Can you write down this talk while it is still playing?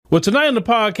Well, tonight on the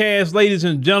podcast, ladies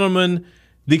and gentlemen,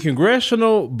 the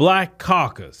Congressional Black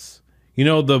Caucus. You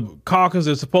know, the caucus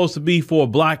is supposed to be for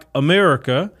Black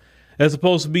America. It's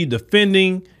supposed to be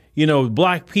defending,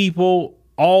 Black people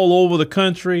all over the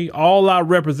country, all our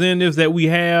representatives that we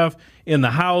have in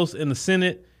the House and the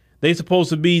Senate. They're supposed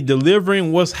to be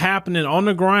delivering what's happening on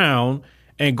the ground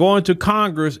and going to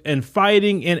Congress and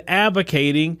fighting and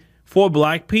advocating for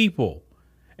Black people.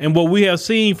 And what we have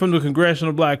seen from the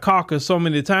Congressional Black Caucus so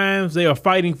many times, they are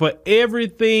fighting for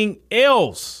everything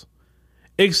else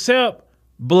except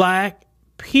Black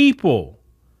people.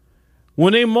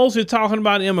 When they mostly talking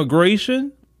about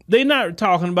immigration, they're not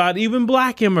talking about even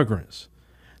Black immigrants.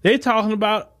 They're talking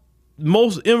about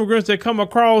most immigrants that come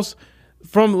across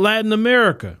from Latin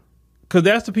America, because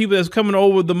that's the people that's coming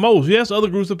over the most. Yes, other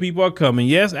groups of people are coming.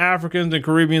 Yes, Africans and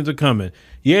Caribbeans are coming.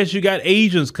 Yes, you got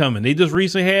Asians coming. They just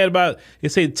recently had they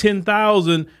said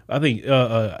 10,000, I think,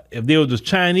 if they were just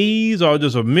Chinese or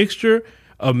just a mixture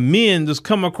of men just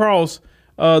come across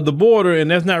the border. And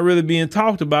that's not really being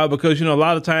talked about because, a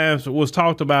lot of times what's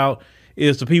talked about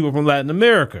is the people from Latin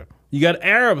America. You got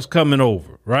Arabs coming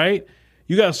over, right?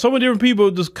 You got so many different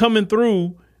people just coming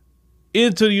through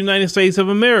into the United States of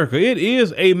America. It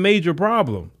is a major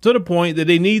problem to the point that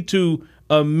they need to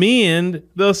amend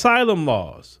the asylum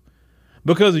laws.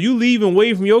 Because if you leaving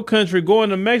away from your country, going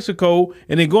to Mexico,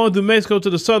 and then going through Mexico to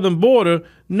the southern border,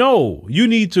 no, you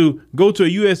need to go to a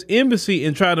U.S. embassy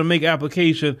and try to make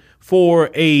application for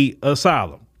a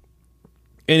asylum.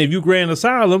 And if you grant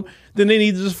asylum, then they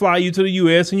need to just fly you to the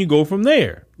U.S. and you go from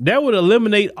there. That would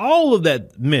eliminate all of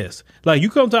that mess. Like, you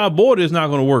come to our border, it's not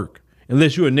going to work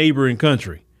unless you're a neighboring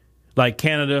country like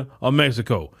Canada or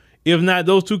Mexico. If not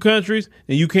those two countries,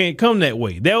 then you can't come that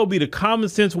way. That would be the common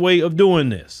sense way of doing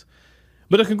this.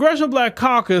 But the Congressional Black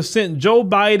Caucus sent Joe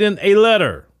Biden a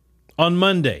letter on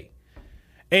Monday,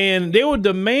 and they were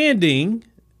demanding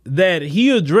that he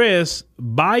address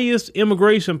biased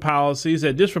immigration policies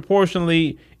that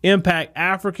disproportionately impact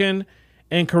African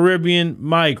and Caribbean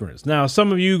migrants. Now,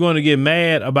 some of you are going to get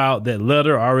mad about that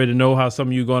letter. I already know how some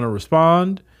of you are going to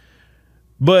respond.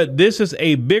 But this is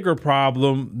a bigger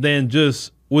problem than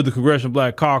just what the Congressional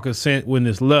Black Caucus sent with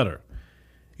this letter.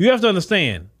 You have to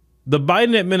understand, the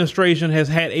Biden administration has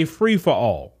had a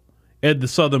free-for-all at the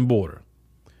southern border.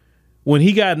 When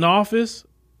he got in office,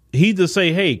 he just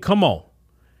say, hey, come on.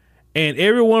 And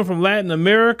everyone from Latin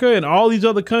America and all these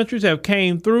other countries have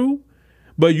came through.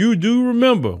 But you do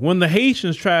remember when the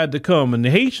Haitians tried to come, and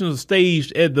the Haitians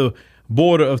staged at the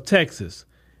border of Texas.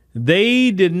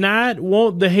 They did not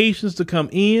want the Haitians to come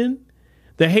in.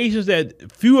 The Haitians, that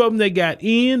few of them that got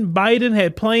in, Biden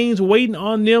had planes waiting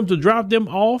on them to drop them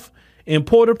off in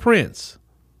Port-au-Prince.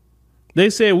 They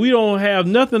said, we don't have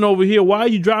nothing over here. Why are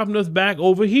you dropping us back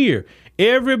over here?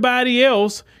 Everybody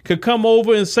else could come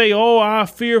over and say, oh, I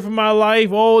fear for my life.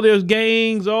 Oh, there's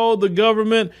gangs. Oh, the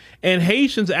government. And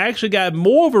Haitians actually got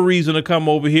more of a reason to come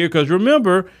over here because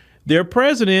remember, their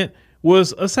president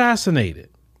was assassinated.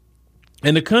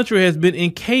 And the country has been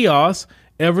in chaos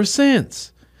ever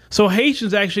since. So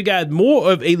Haitians actually got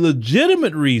more of a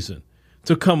legitimate reason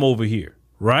to come over here,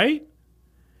 right?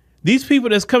 These people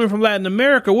that's coming from Latin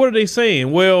America, what are they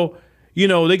saying? Well,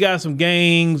 they got some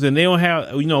gangs and they don't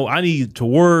have, I need to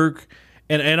work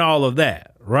and all of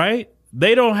that, right?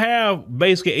 They don't have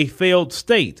basically a failed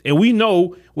state. And we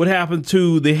know what happened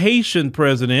to the Haitian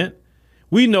president.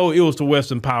 We know it was the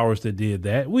Western powers that did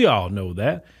that. We all know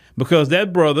that. Because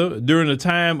that brother, during the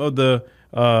time of the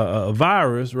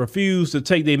virus, refused to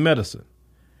take their medicine.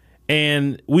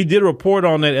 And we did a report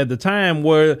on that at the time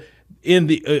where in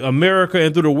the America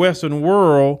and through the Western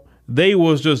world,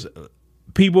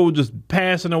 people were just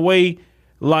passing away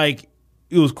like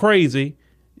it was crazy.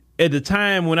 At the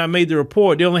time when I made the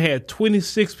report, they only had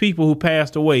 26 people who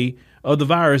passed away of the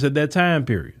virus at that time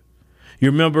period. You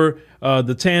remember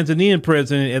the Tanzanian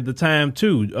president at the time,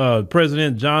 too,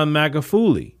 President John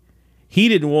Magufuli. He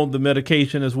didn't want the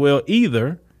medication as well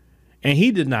either, and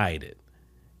he denied it.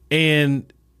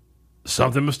 And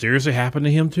something mysteriously happened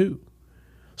to him, too.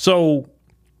 So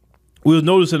we'll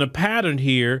notice in a pattern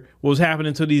here what was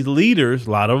happening to these leaders,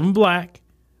 a lot of them Black,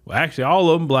 well, actually all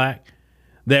of them Black,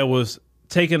 that was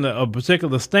taking a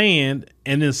particular stand,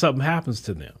 and then something happens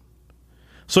to them.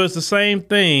 So it's the same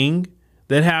thing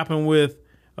that happened with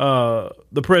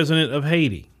the president of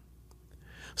Haiti.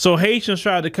 So Haitians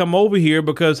tried to come over here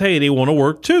because, hey, they want to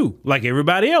work too, like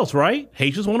everybody else, right?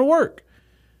 Haitians want to work.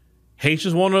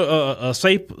 Haitians want a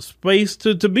safe space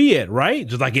to be at, right?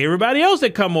 Just like everybody else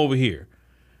that come over here.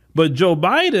 But Joe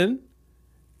Biden,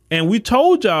 and we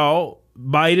told y'all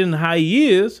Biden how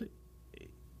he is,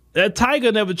 that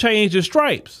tiger never changed his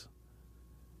stripes.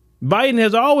 Biden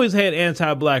has always had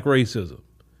anti-black racism.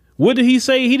 What did he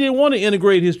say? He didn't want to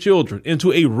integrate his children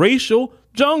into a racial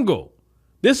jungle.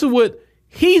 This is what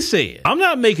he said. I'm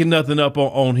not making nothing up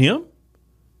on him.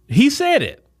 He said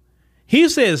it. He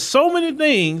says so many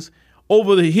things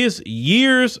over his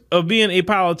years of being a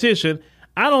politician.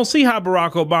 I don't see how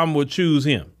Barack Obama would choose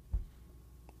him.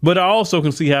 But I also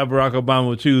can see how Barack Obama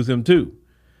would choose him too.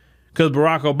 Because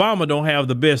Barack Obama don't have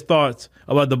the best thoughts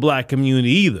about the black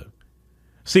community either.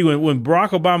 See, when Barack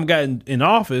Obama got in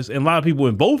office and a lot of people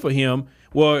would vote for him,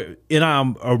 well, in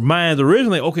our minds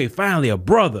originally, okay, finally a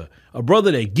brother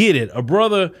that get it, a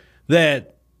brother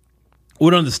that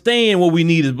would understand what we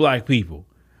need as black people.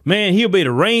 Man, he'll be able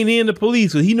to rein in the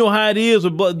police because he know how it is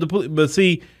with the police. But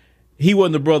see, he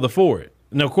wasn't the brother for it.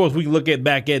 And of course, we can look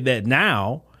back at that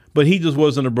now, but he just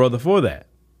wasn't a brother for that.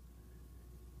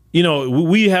 You know,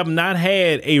 we have not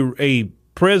had a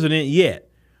president yet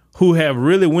who have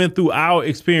really went through our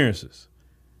experiences.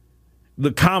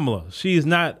 The Kamala, she's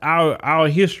not our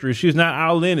history. She's not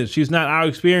our lineage. She's not our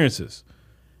experiences.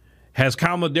 Has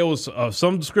Kamala dealt with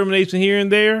some discrimination here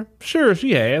and there? Sure,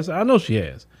 she has. I know she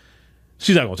has.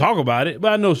 She's not going to talk about it,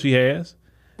 but I know she has.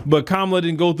 But Kamala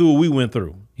didn't go through what we went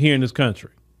through here in this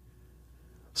country.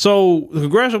 So the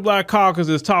Congressional Black Caucus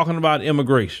is talking about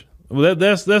immigration. Well,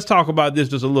 let's talk about this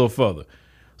just a little further.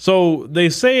 So they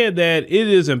said that it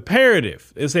is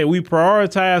imperative. They say we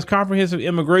prioritize comprehensive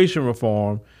immigration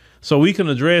reform so we can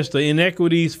address the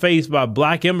inequities faced by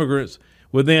black immigrants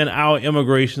within our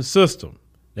immigration system.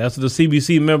 That's what the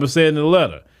CBC member said in the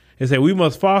letter. They said we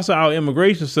must foster our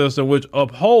immigration system which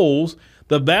upholds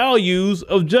the values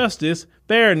of justice,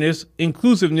 fairness,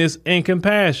 inclusiveness, and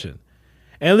compassion.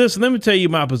 And listen, let me tell you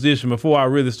my position before I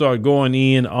really start going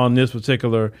in on this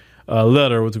particular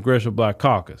letter with the Congressional Black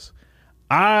Caucus.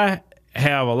 I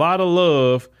have a lot of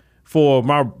love for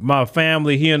my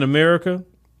family here in America,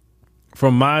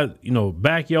 from my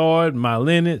backyard, my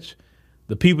lineage.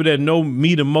 The people that know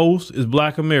me the most is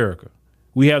Black America.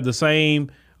 We have the same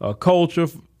culture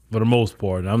for the most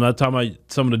part. I'm not talking about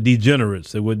some of the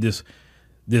degenerates that with this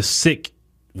sick,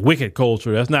 wicked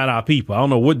culture. That's not our people. I don't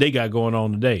know what they got going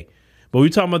on today. But we're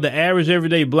talking about the average,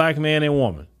 everyday black man and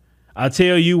woman. I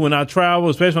tell you, when I travel,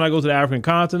 especially when I go to the African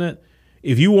continent,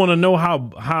 if you want to know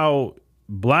how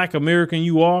Black American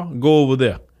you are, go over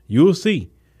there. You'll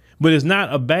see. But it's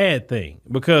not a bad thing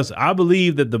because I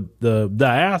believe that the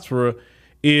diaspora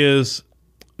is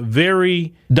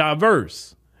very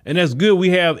diverse. And that's good. We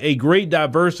have a great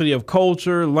diversity of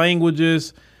culture,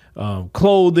 languages,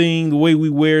 clothing, the way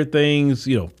we wear things,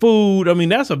 food. I mean,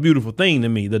 that's a beautiful thing to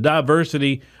me, the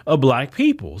diversity of black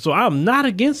people. So I'm not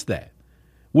against that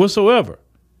whatsoever.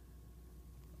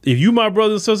 If you, my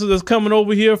brothers and sisters that's coming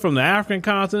over here from the African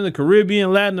continent, the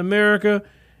Caribbean, Latin America,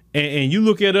 and you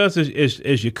look at us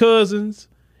as your cousins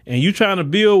and you trying to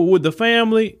build with the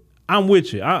family, I'm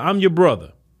with you. I'm your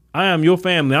brother. I am your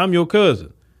family. I'm your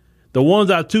cousin. The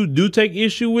ones I do take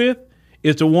issue with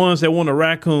is the ones that want to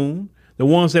raccoon, the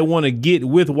ones that want to get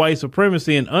with white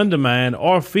supremacy and undermine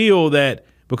or feel that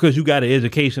because you got an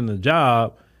education and a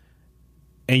job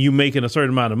and you making a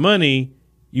certain amount of money,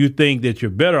 you think that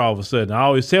you're better all of a sudden. I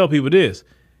always tell people this.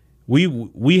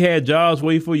 We had jobs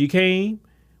way before you came.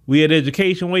 We had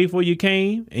education way before you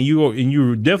came. And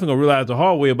you definitely going to realize the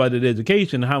hard way about that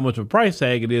education and how much of a price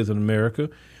tag it is in America.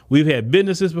 We've had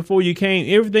businesses before you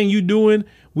came. Everything you doing,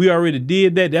 we already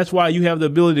did that. That's why you have the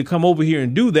ability to come over here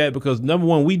and do that, because number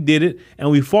one, we did it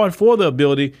and we fought for the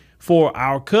ability for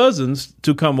our cousins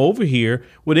to come over here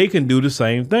where they can do the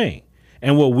same thing.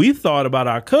 And what we thought about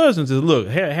our cousins is, look,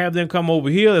 have them come over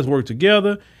here. Let's work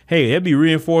together. Hey, that'd be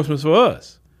reinforcements for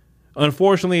us.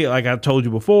 Unfortunately, like I told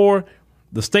you before,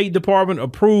 the State Department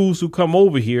approves who come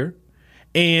over here,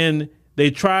 and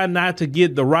they try not to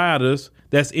get the riders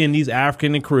that's in these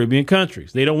African and Caribbean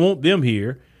countries. They don't want them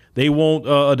here. They want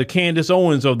the Candace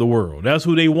Owens of the world. That's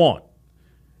who they want.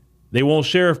 They want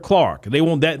Sheriff Clark. They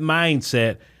want that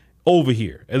mindset over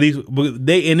here. At least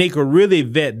they could really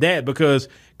vet that, because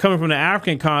coming from the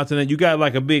African continent, you got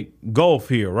like a big gulf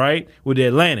here, right? With the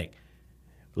Atlantic.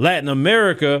 Latin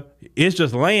America, it's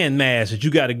just land mass that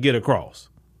you got to get across.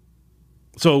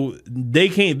 So they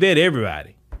can't vet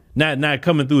everybody. Not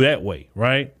coming through that way,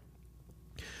 right?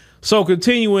 So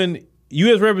continuing,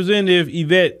 U.S. Representative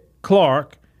Yvette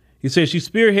Clarke, he said she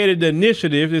spearheaded the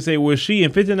initiative. They say where she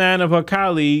and 59 of her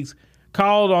colleagues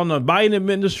called on the Biden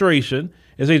administration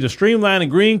to streamline the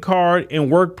green card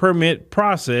and work permit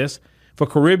process for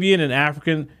Caribbean and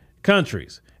African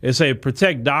countries. It say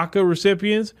protect DACA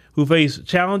recipients who face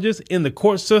challenges in the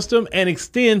court system and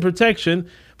extend protection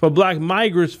for black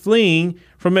migrants fleeing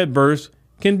from adverse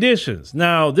conditions.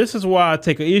 Now, this is why I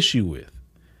take an issue with.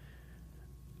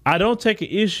 I don't take an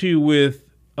issue with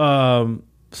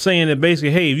saying that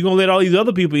basically, hey, if you're going to let all these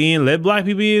other people in, let black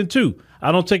people in too.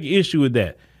 I don't take an issue with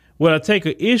that. What I take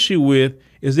an issue with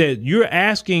is that you're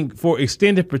asking for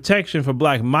extended protection for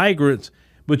black migrants,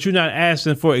 but you're not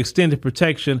asking for extended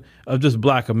protection of just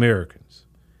black Americans.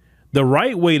 The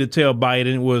right way to tell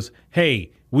Biden was,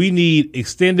 hey, we need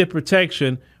extended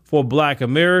protection for black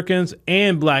Americans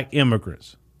and black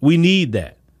immigrants. We need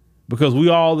that because we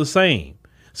all the same.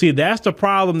 See, that's the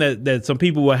problem that some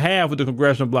people will have with the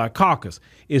Congressional Black Caucus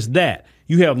is that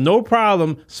you have no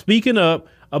problem speaking up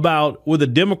about what the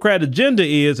Democrat agenda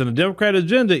is, and the Democrat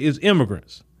agenda is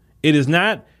immigrants. It is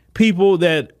not people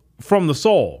that from the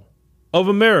soil of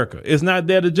America. It's not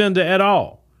that agenda at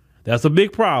all. That's a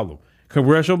big problem.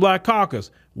 Congressional Black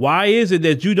Caucus. Why is it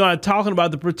that you're not talking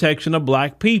about the protection of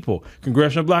black people?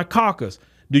 Congressional Black Caucus.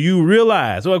 Do you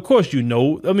realize? Well, of course you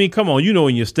know. I mean, come on, you know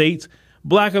in your states,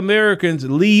 black Americans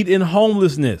lead in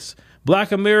homelessness.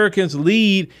 Black Americans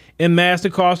lead in mass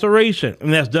incarceration,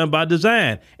 and that's done by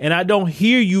design. And I don't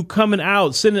hear you coming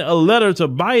out sending a letter to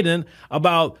Biden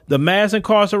about the mass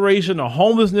incarceration or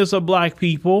homelessness of black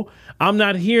people. I'm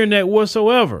not hearing that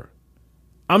whatsoever.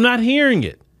 I'm not hearing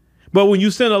it. But when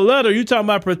you send a letter, you're talking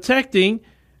about protecting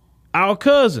our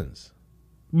cousins,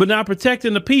 but not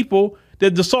protecting the people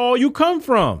that the soil you come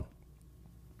from.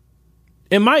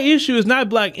 And my issue is not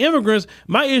black immigrants.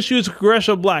 My issue is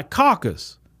Congressional Black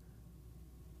Caucus.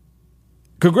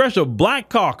 Congressional Black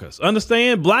Caucus.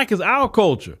 Understand? Black is our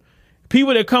culture.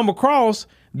 People that come across,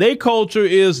 their culture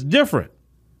is different.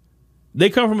 They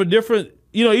come from a different,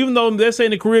 even though they're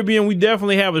saying the Caribbean, we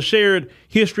definitely have a shared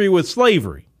history with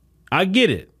slavery. I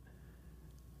get it.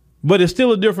 But it's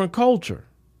still a different culture.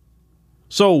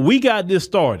 So we got this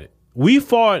started. We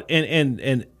fought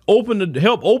and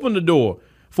helped open the door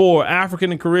for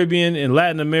African and Caribbean and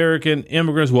Latin American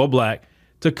immigrants who are black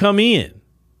to come in.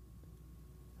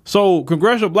 So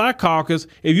Congressional Black Caucus,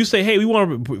 if you say, hey, we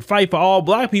want to fight for all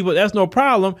black people, that's no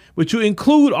problem. But you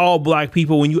include all black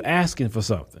people when you're asking for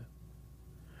something.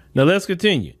 Now, let's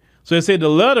continue. So it said the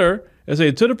letter, it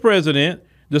said to the president,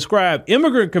 described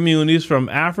immigrant communities from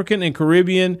African and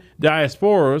Caribbean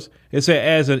diasporas, it said,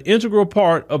 as an integral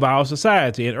part of our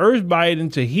society, and urged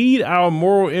Biden to heed our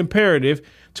moral imperative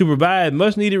to provide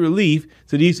much needed relief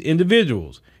to these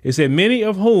individuals. It said many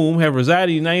of whom have resided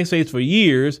in the United States for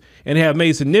years and have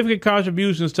made significant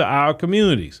contributions to our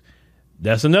communities.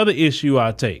 That's another issue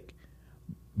I take.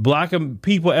 Black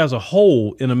people as a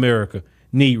whole in America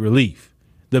need relief.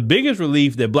 The biggest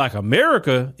relief that Black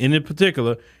America in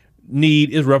particular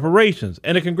need is reparations.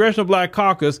 And the Congressional Black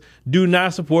Caucus do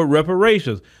not support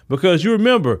reparations because you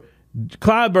remember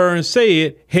Clyburn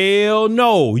said, hell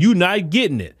no, you're not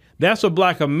getting it. That's what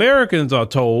Black Americans are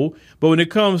told. But when it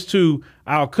comes to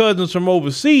our cousins from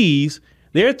overseas,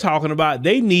 they're talking about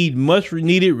they need much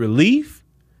needed relief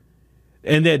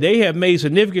and that they have made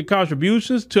significant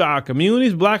contributions to our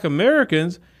communities. Black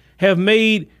Americans have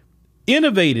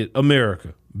innovated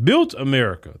America, built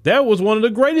America. That was one of the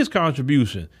greatest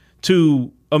contributions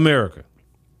to America.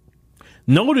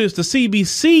 Notice the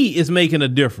CBC is making a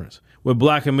difference with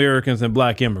Black Americans and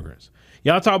Black immigrants.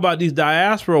 Y'all talk about these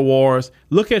diaspora wars.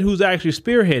 Look at who's actually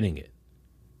spearheading it.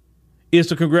 It's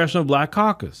the Congressional Black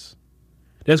Caucus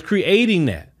that's creating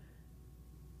that.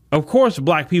 Of course,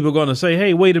 black people are going to say,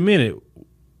 hey, wait a minute.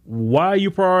 Why are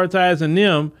you prioritizing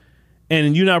them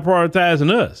and you're not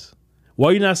prioritizing us? Why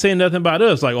are you not saying nothing about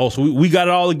us? Like, oh, so we got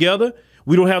it all together.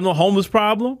 We don't have no homeless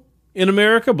problem in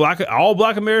America. All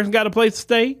black Americans got a place to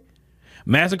stay.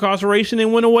 Mass incarceration ain't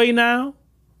went away now.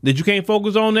 That you can't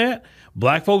focus on that.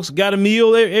 Black folks got a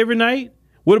meal every night.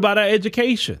 What about our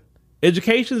education?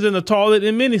 Education's in the toilet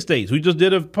in many states. We just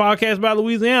did a podcast about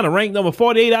Louisiana, ranked number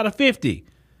 48 out of 50.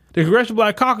 The Congressional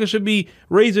Black Caucus should be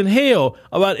raising hell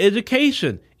about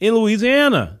education in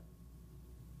Louisiana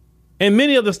and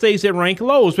many other states that rank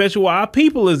low, especially where our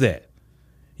people is at.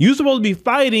 You're supposed to be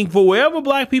fighting for wherever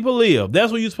black people live.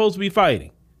 That's what you're supposed to be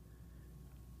fighting.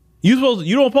 You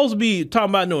don't supposed to be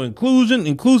talking about no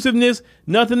inclusiveness,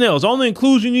 nothing else. Only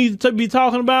inclusion you need to be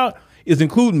talking about is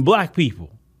including black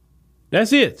people.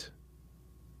 That's it.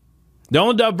 The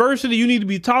only diversity you need to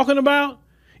be talking about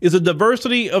is the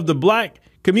diversity of the black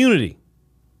community,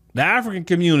 the African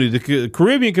community, the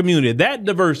Caribbean community. That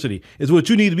diversity is what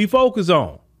you need to be focused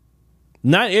on,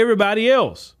 not everybody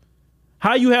else.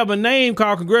 How you have a name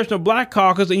called Congressional Black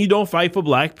Caucus and you don't fight for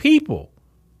black people?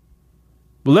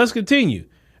 But let's continue.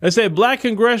 It said black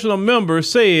congressional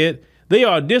members said they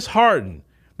are disheartened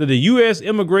that the U.S.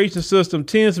 immigration system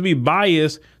tends to be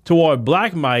biased toward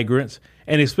black migrants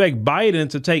and expect Biden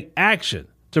to take action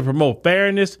to promote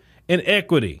fairness and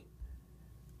equity.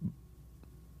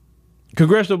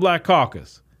 Congressional Black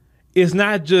Caucus, it's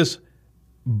not just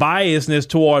biasness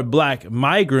toward black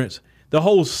migrants. The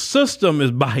whole system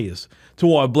is biased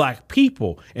toward black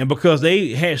people. And because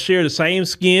they share the same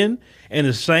skin and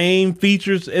the same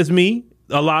features as me,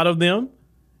 a lot of them,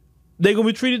 they're going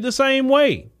to be treated the same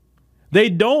way. They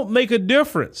don't make a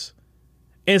difference.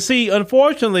 And see,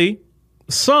 unfortunately,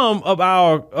 some of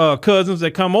our cousins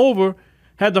that come over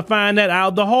had to find that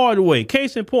out the hard way.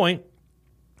 Case in point,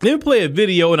 let me play a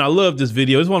video, and I love this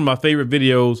video. It's one of my favorite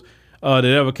videos that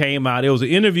ever came out. It was an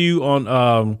interview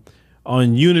on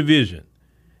Univision,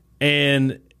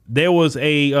 and there was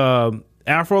a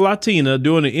Afro-Latina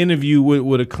doing an interview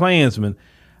with a Klansman.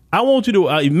 I want you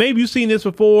to maybe you've seen this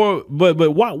before, but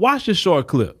watch this short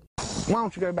clip. Why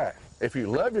don't you go back? If you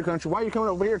love your country, why are you coming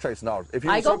over here chasing dollars? If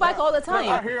you I go back all the time.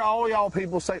 I hear all y'all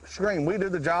people scream, we do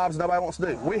the jobs nobody wants to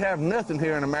do. We have nothing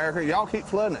here in America. Y'all keep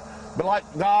flooding it. But like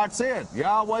God said,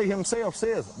 Yahweh himself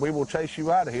says, we will chase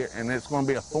you out of here, and it's going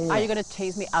to be a thorn. Are you going to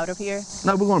chase me out of here?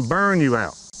 No, we're going to burn you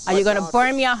out. Are you going to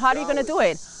burn me out? How are you going to do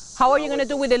it? How are you going to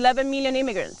do with 11 million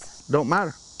immigrants? Don't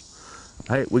matter.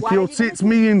 Hey, we killed 6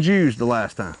 million Jews the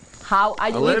last time. How are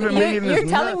you? 11 million You're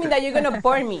is telling nothing. me that you're going to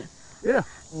burn me? Yeah.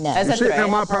 No. You're sitting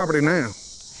on my property now.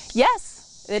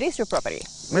 Yes, it is your property.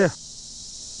 Yeah.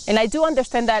 And I do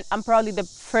understand that I'm probably the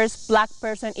first black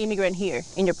person immigrant here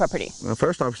in your property. Well,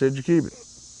 first off, you said you're Cuban.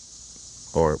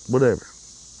 Or whatever.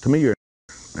 To me, you're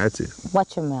that's it.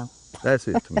 Watch your mouth. That's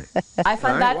it to me. I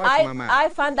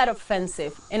find that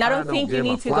offensive. And I don't think you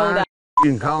need to go that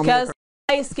because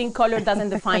my skin color doesn't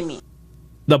define me.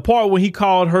 The part when he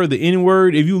called her the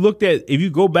N-word, if you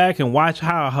go back and watch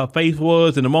how her face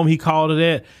was, and the moment he called her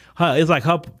that, it's like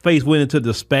her face went into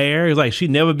despair. It's like she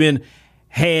never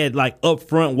had like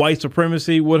upfront white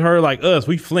supremacy with her. Like us,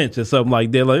 we flinch at something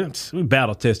like that. Like we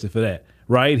battle tested for that,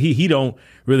 right? He don't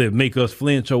really make us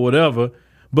flinch or whatever.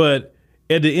 But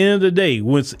at the end of the day,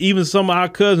 when even some of our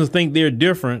cousins think they're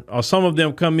different, or some of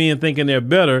them come in thinking they're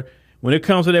better, when it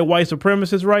comes to that white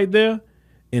supremacist right there,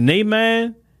 in they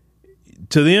mind,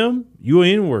 to them, you're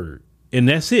N-word, and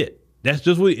that's it. That's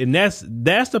just what, and that's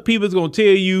the people that's gonna tell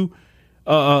you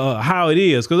how it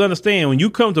is. Because understand, when you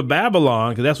come to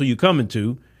Babylon, because that's what you're coming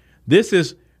to, this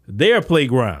is their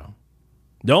playground.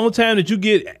 The only time that you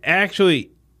get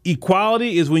actually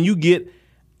equality is when you get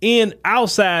in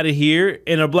outside of here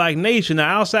in a black nation.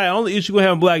 Now, outside, the only issue we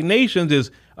have in black nations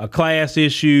is a class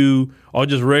issue or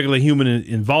just regular human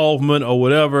involvement or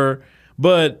whatever,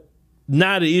 but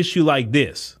not an issue like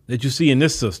this that you see in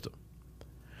this system.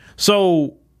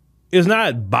 So it's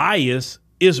not bias,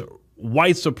 it's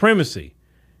white supremacy.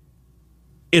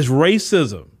 It's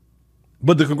racism.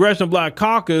 But the Congressional Black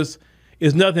Caucus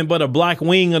is nothing but a black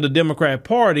wing of the Democrat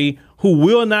Party who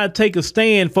will not take a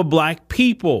stand for black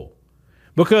people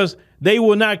because they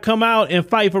will not come out and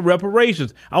fight for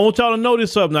reparations. I want y'all to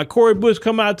notice something. Now, Cori Bush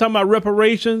come out talking about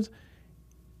reparations.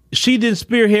 She didn't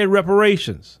spearhead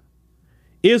reparations.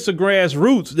 It's the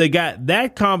grassroots that got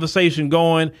that conversation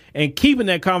going and keeping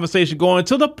that conversation going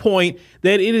to the point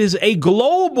that it is a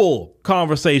global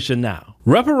conversation now.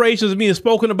 Reparations is being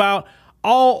spoken about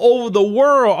all over the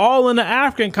world, all in the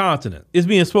African continent. It's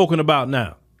being spoken about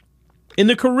now. In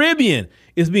the Caribbean,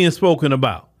 it's being spoken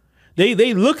about.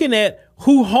 They looking at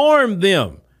who harmed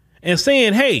them and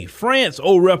saying, hey, France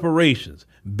owe reparations.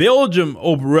 Belgium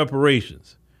owe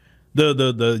reparations.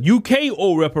 The UK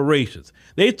owe reparations.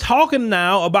 They're talking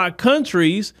now about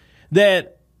countries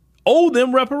that owe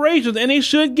them reparations, and they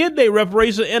should get their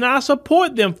reparations, and I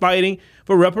support them fighting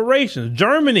for reparations.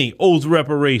 Germany owes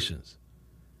reparations.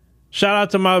 Shout out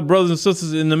to my brothers and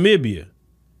sisters in Namibia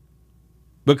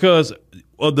because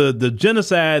of the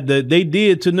genocide that they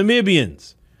did to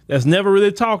Namibians. That's never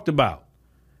really talked about.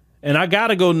 And I got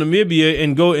to go to Namibia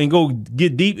and go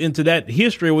get deep into that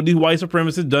history of what these white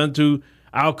supremacists done to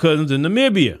our cousins in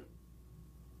Namibia.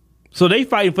 So they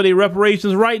fighting for their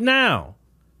reparations right now.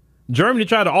 Germany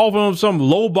tried to offer them some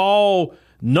lowball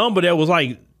number that was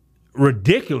like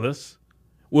ridiculous,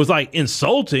 was like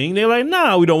insulting. They're like,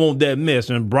 nah, we don't want that mess.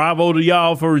 And bravo to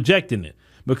y'all for rejecting it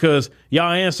because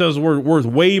y'all ancestors were worth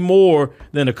way more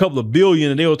than a couple of billion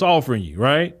that they was offering you,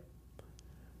 right?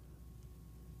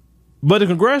 But the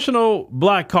Congressional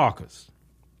Black Caucus,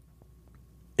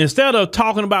 instead of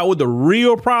talking about what the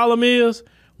real problem is,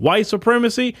 white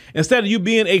supremacy, instead of you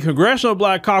being a Congressional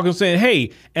Black Caucus saying,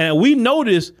 hey, and we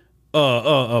noticed,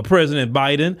 President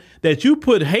Biden, that you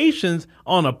put Haitians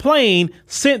on a plane,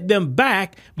 sent them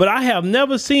back, but I have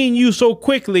never seen you so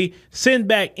quickly send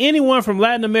back anyone from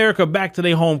Latin America back to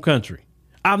their home country.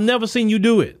 I've never seen you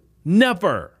do it.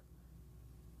 Never.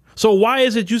 So why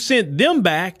is it you sent them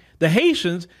back the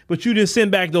Haitians, but you didn't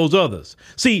send back those others.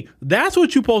 See, that's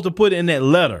what you're supposed to put in that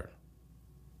letter.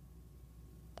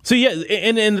 See, yeah,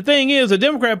 and the thing is, the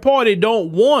Democrat Party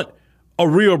don't want a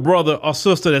real brother or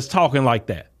sister that's talking like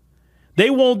that.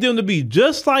 They want them to be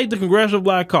just like the Congressional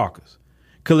Black Caucus.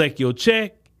 Collect your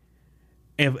check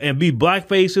and be black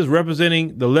faces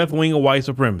representing the left wing of white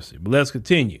supremacy. But let's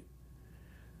continue.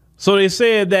 So they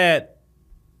said that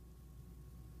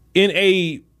in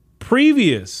a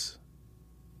previous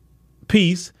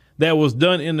piece that was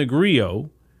done in the Griot,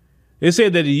 it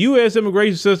said that the U.S.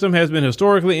 immigration system has been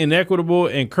historically inequitable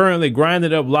and currently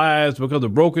grinding up lives because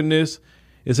of brokenness.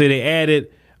 It said they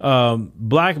added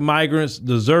black migrants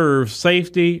deserve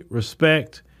safety,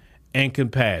 respect, and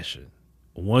compassion.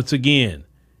 Once again,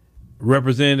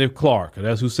 Representative Clark,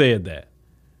 that's who said that.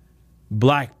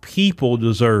 Black people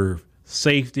deserve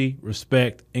safety,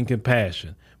 respect, and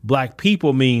compassion. Black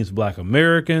people means black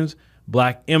Americans,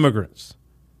 black immigrants.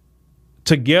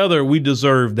 Together, we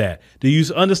deserve that. Do you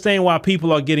understand why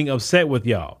people are getting upset with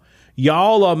y'all?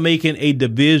 Y'all are making a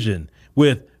division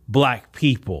with black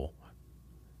people.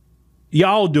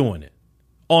 Y'all doing it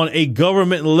on a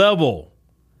government level.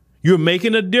 You're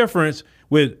making a difference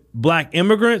with black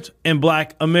immigrants and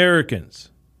black Americans.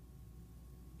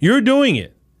 You're doing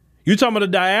it. You're talking about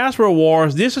the diaspora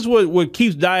wars. This is what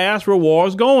keeps diaspora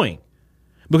wars going.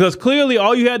 Because clearly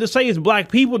all you had to say is black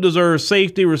people deserve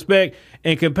safety, respect,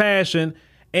 and compassion,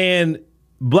 and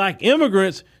black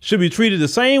immigrants should be treated the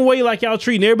same way like y'all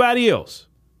treating everybody else.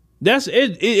 That's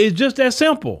it. It's just that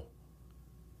simple.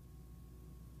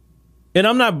 And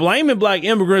I'm not blaming black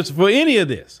immigrants for any of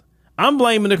this. I'm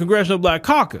blaming the Congressional Black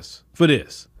Caucus for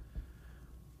this.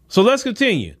 So let's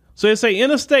continue. So they say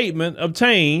in a statement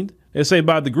obtained, they say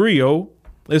by the Griot,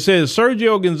 it says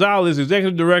Sergio Gonzalez,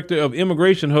 executive director of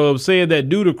Immigration Hub, said that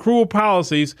due to cruel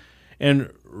policies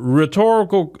and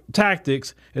rhetorical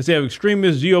tactics, as they have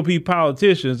extremist GOP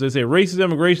politicians, they say racist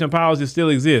immigration policies still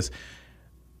exist.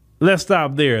 Let's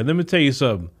stop there. Let me tell you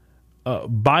something.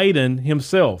 Biden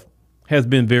himself has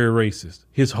been very racist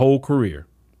his whole career.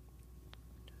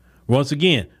 Once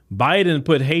again, Biden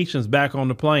put Haitians back on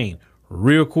the plane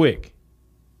real quick.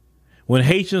 When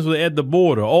Haitians were at the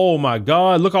border, oh my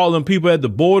God, look all them people at the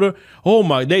border. Oh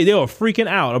my, they were freaking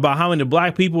out about how many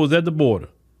black people was at the border.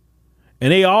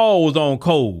 And they all was on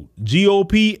code,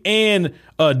 GOP and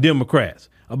Democrats,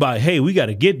 about, hey, we got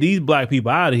to get these black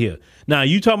people out of here. Now,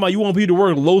 you talking about you want people to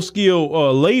work low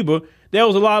skill labor. There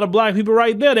was a lot of black people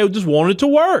right there. They just wanted to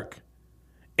work.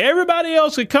 Everybody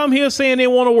else could come here saying they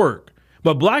want to work.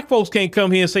 But black folks can't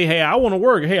come here and say, hey, I want to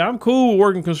work. Hey, I'm cool with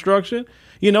working construction.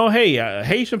 You know, hey, a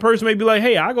Haitian person may be like,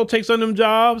 hey, I'll go take some of them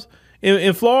jobs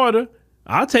in Florida.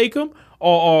 I'll take them.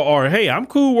 Or, hey, I'm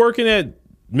cool working at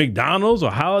McDonald's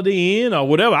or Holiday Inn or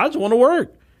whatever. I just want to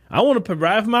work. I want to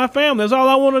provide for my family. That's all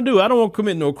I want to do. I don't want to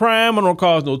commit no crime. I don't want to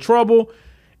cause no trouble.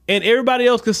 And everybody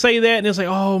else could say that. And it's like,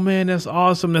 oh, man, that's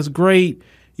awesome. That's great.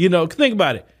 You know, think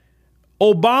about it.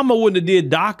 Obama wouldn't have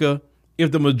did DACA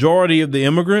if the majority of the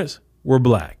immigrants were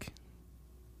black.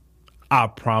 I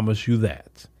promise you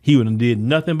that. He wouldn't have did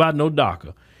nothing about no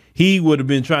DACA. He would have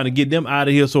been trying to get them out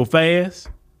of here so fast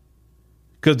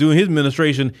because during his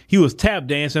administration, he was tap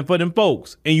dancing for them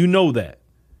folks. And you know that.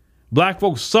 Black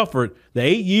folks suffered the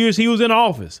 8 years he was in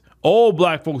office. All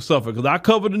black folks suffered because I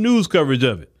covered the news coverage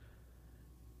of it.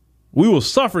 We were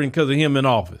suffering because of him in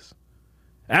office.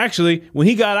 Actually, when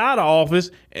he got out of office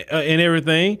and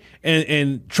everything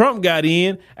and Trump got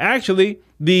in, actually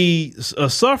the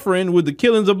suffering with the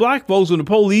killings of black folks when the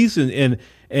police and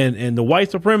the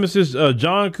white supremacist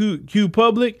John Q.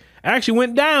 Public actually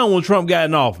went down when Trump got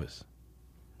in office.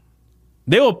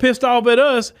 They were pissed off at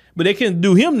us, but they couldn't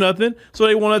do him nothing, so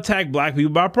they want to attack black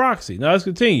people by proxy. Now, let's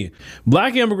continue.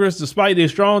 Black immigrants, despite their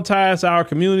strong ties to our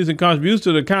communities and contributions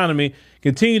to the economy,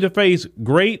 continue to face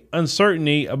great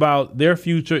uncertainty about their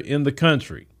future in the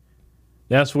country.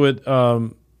 That's what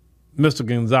Mr.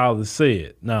 Gonzalez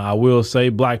said. Now, I will say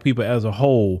black people as a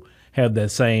whole have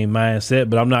that same mindset,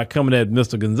 but I'm not coming at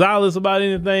Mr. Gonzalez about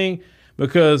anything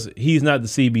because he's not the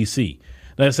CBC.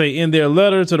 They say in their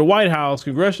letter to the White House,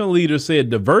 congressional leaders said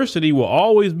diversity will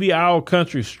always be our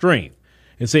country's strength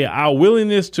and say our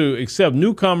willingness to accept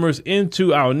newcomers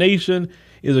into our nation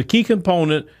is a key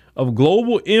component of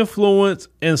global influence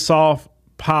and soft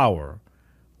power.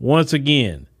 Once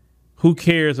again, who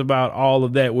cares about all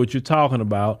of that, what you're talking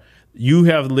about? You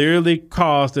have literally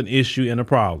caused an issue and a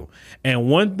problem. And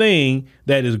one thing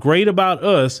that is great about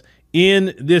us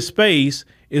in this space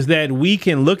is that we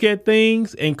can look at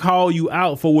things and call you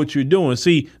out for what you're doing.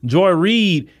 See, Joy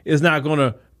Reid is not going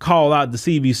to call out the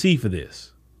CBC for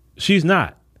this. She's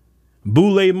not.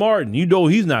 Boulay Martin, you know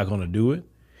he's not going to do it.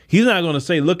 He's not going to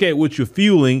say, look at what you're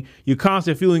fueling. You're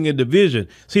constantly fueling a division.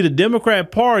 See, the Democrat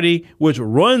Party, which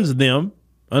runs them,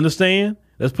 understand?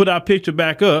 Let's put our picture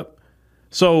back up.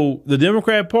 So the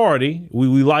Democrat Party, we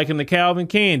liken the Calvin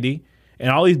Candy,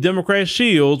 and all these Democrat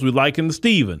shields, we liken the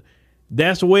Stephen.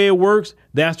 That's the way it works.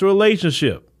 That's the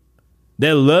relationship.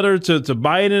 That letter to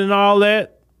Biden and all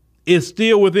that is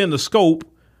still within the scope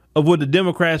of what the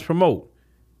Democrats promote.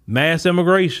 Mass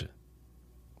immigration.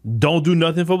 Don't do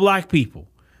nothing for black people.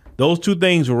 Those two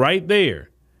things are right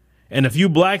there. And a few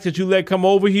blacks that you let come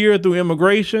over here through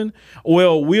immigration,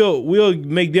 well, we'll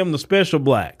make them the special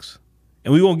blacks.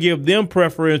 And we're going to give them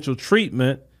preferential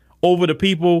treatment over the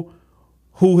people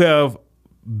who have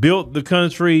built the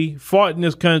country, fought in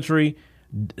this country,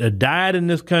 died in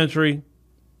this country.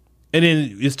 And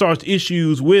then it starts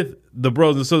issues with the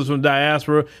brothers and sisters from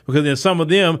diaspora, because then some of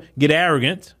them get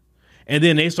arrogant and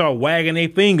then they start wagging their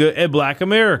finger at black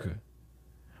America.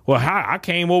 Well, I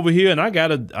came over here and I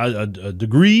got a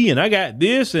degree and I got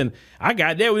this and I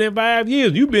got that within 5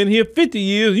 years. You've been here 50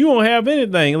 years. You don't have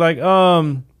anything. Like,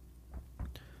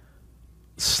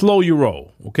 slow your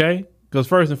roll, okay? Because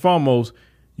first and foremost,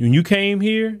 when you came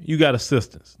here, you got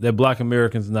assistance that black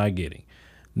Americans are not getting.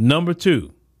 Number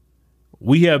two,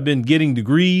 we have been getting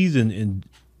degrees and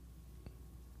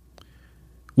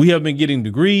we have been getting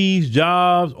degrees,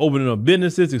 jobs, opening up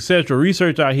businesses, etc.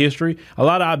 Research our history. A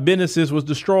lot of our businesses was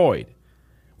destroyed.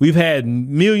 We've had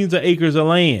millions of acres of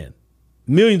land,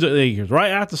 millions of acres,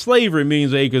 right after slavery,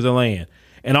 millions of acres of land.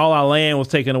 And all our land was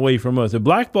taken away from us. If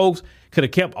black folks could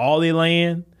have kept all their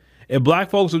land, if black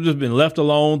folks had just been left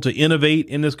alone to innovate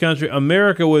in this country,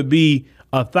 America would be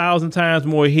 1,000 times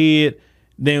more ahead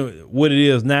than what it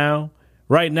is now.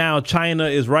 Right now, China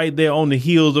is right there on the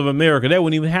heels of America. That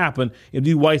wouldn't even happen if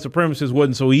these white supremacists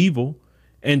wasn't so evil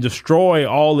and destroy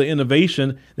all the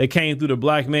innovation that came through the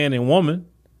black man and woman.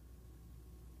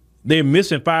 They're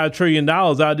missing $5 trillion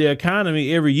out of their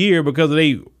economy every year because of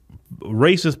their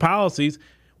racist policies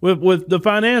with the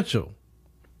financial.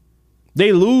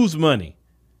 They lose money.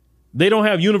 They don't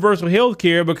have universal health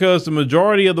care because the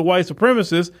majority of the white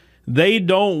supremacists, they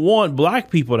don't want black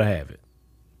people to have it.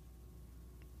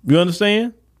 You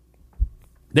understand?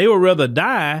 They would rather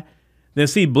die than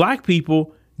see black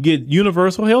people get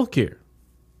universal health care.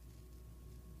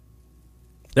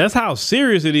 That's how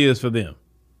serious it is for them.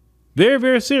 Very,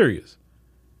 very serious.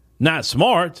 Not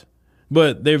smart,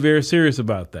 but they're very serious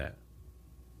about that.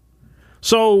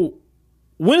 So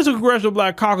when is the Congressional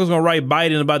Black Caucus going to write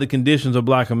Biden about the conditions of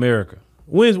black America?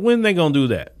 When they going to do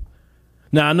that?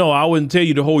 Now, I know I wouldn't tell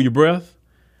you to hold your breath.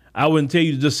 I wouldn't tell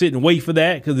you to just sit and wait for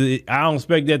that, because I don't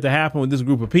expect that to happen with this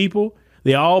group of people.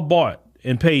 They all bought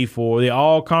and paid for. They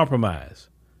all compromised.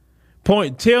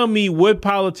 Tell me what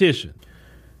politician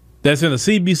that's in a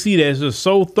CBC that's just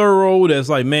so thorough that's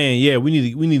like, man, yeah, we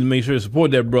need to make sure to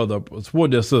support that brother,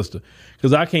 support that sister,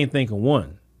 because I can't think of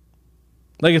one.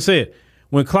 Like I said,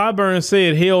 when Clyburn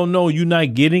said, hell no, you're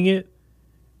not getting it,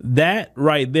 that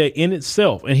right there in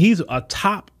itself, and he's a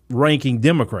top-ranking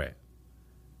Democrat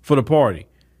for the party.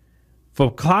 For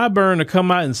Clyburn to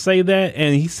come out and say that,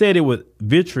 and he said it with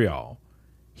vitriol.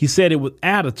 He said it with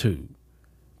attitude.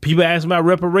 People ask him about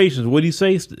reparations. What did he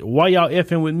say? Why y'all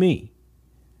effing with me?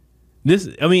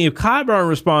 If Clyburn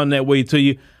responded that way to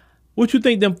you, what you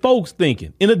think them folks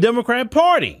thinking in the Democrat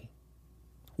Party?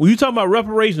 When you talking about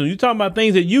reparations, you talking about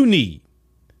things that you need.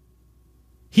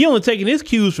 He only taking his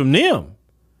cues from them.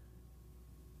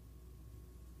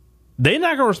 They're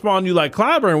not going to respond to you like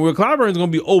Clyburn. Well, Clyburn's going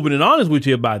to be open and honest with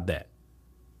you about that.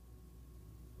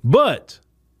 But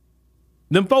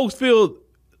them folks feel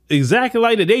exactly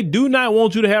like that. They do not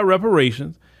want you to have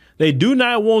reparations. They do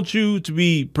not want you to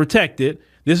be protected.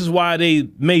 This is why they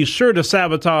made sure to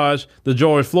sabotage the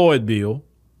George Floyd bill.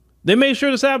 They made sure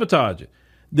to sabotage it.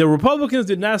 The Republicans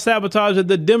did not sabotage it.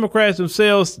 The Democrats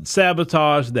themselves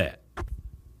sabotaged that.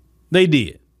 They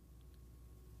did.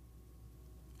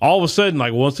 All of a sudden,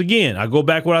 like, once again, I go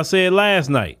back to what I said last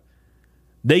night.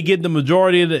 They get the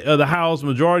majority of the House,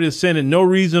 majority of the Senate, no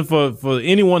reason for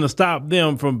anyone to stop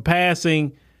them from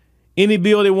passing any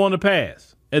bill they want to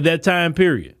pass at that time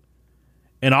period.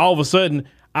 And all of a sudden,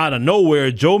 out of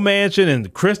nowhere, Joe Manchin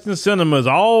and Kristen Sinema is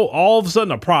all of a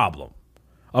sudden a problem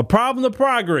to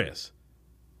progress.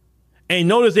 And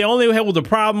notice they only had was a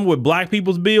problem with black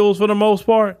people's bills for the most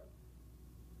part.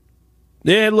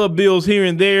 They had little bills here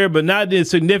and there, but not the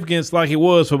significance like it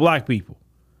was for black people.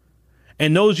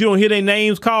 And those you don't hear their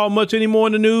names called much anymore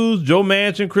in the news, Joe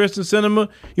Manchin, Kristen Sinema,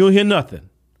 you don't hear nothing.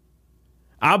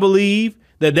 I believe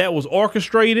that was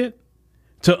orchestrated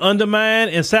to undermine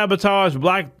and sabotage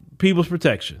black people's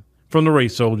protection from the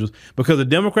race soldiers, because the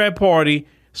Democrat Party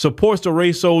supports the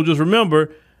race soldiers.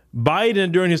 Remember,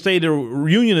 Biden, during his State of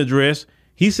the Union address,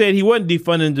 he said he wasn't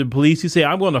defunding the police. He said,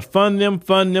 I'm going to fund them,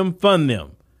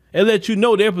 and let you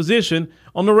know their position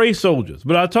on the race soldiers.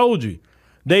 But I told you,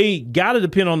 they got to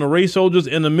depend on the race soldiers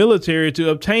in the military to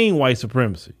obtain white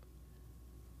supremacy.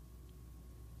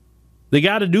 They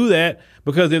got to do that,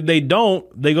 because if they don't,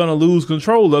 they're going to lose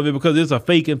control of it, because it's a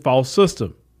fake and false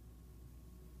system.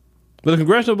 But the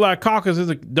Congressional Black Caucus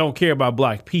don't care about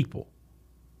black people.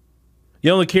 They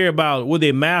only care about what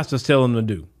their masters tell them to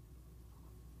do.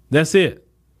 That's it.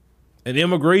 And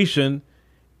immigration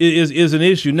is an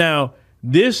issue. Now,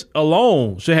 this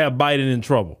alone should have Biden in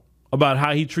trouble about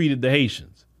how he treated the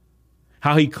Haitians,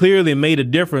 how he clearly made a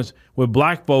difference with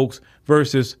black folks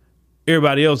versus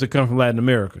everybody else that come from Latin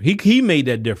America. He made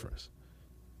that difference.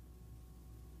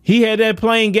 He had that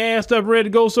plane gassed up, ready to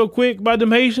go so quick by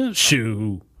them Haitians.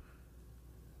 Shoo.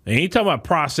 And he talking about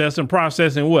processing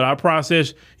what? I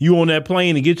process you on that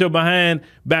plane and get your behind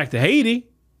back to Haiti.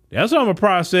 That's what I'm gonna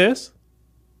process.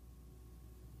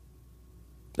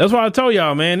 That's why I told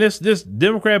y'all, man, this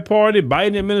Democrat Party,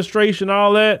 Biden administration,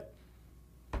 all that,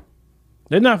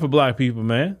 they're not for black people,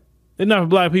 man. They're not for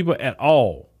black people at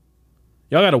all.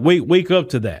 Y'all got to wake up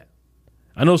to that.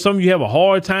 I know some of you have a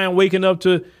hard time waking up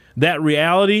to that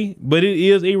reality, but it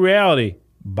is a reality.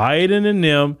 Biden and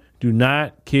them do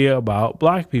not care about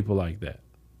black people like that.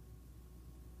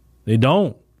 They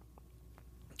don't.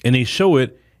 And they show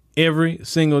it every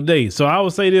single day. So I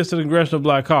would say this to the Congressional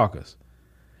Black Caucus.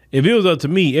 If it was up to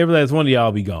me, every last one of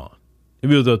y'all be gone. If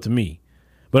it was up to me.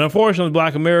 But unfortunately,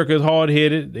 black America is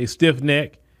hard-headed. They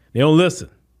stiff-necked. They don't listen.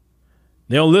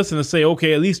 They don't listen and say,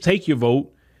 okay, at least take your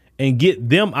vote and get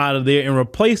them out of there and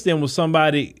replace them with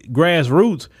somebody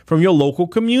grassroots from your local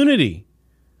community.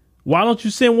 Why don't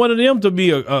you send one of them to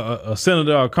be a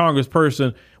senator or a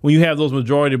congressperson when you have those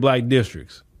majority black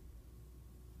districts?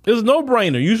 It's a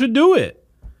no-brainer. You should do it.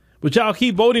 But y'all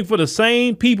keep voting for the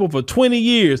same people for 20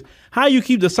 years. How you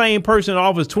keep the same person in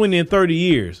office 20 and 30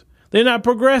 years? They're not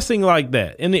progressing like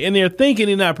that. And they're thinking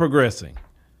they're not progressing.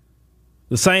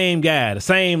 The same guy, the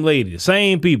same lady, the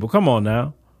same people. Come on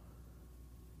now.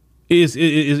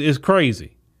 It's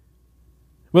crazy.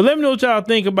 But let me know what y'all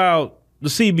think about the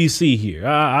CBC here.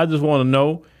 I just want to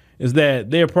know is that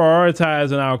they're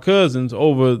prioritizing our cousins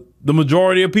over the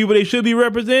majority of people they should be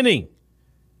representing.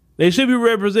 They should be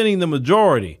representing the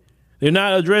majority. They're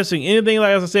not addressing anything, like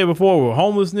as I said before, with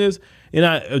homelessness. They're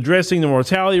not addressing the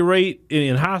mortality rate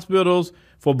in hospitals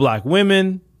for black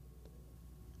women.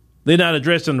 They're not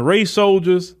addressing the race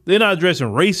soldiers. They're not addressing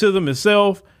racism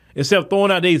itself, except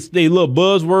throwing out they little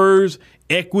buzzwords,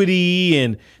 equity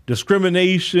and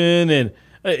discrimination, and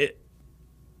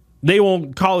they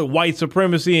won't call it white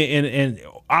supremacy and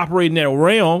operate in that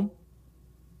realm.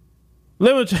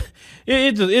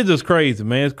 It's just crazy,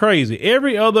 man. It's crazy.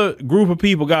 Every other group of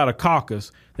people got a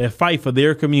caucus that fight for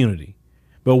their community.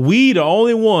 But we the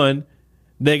only one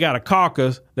that got a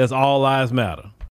caucus that's all lives matter.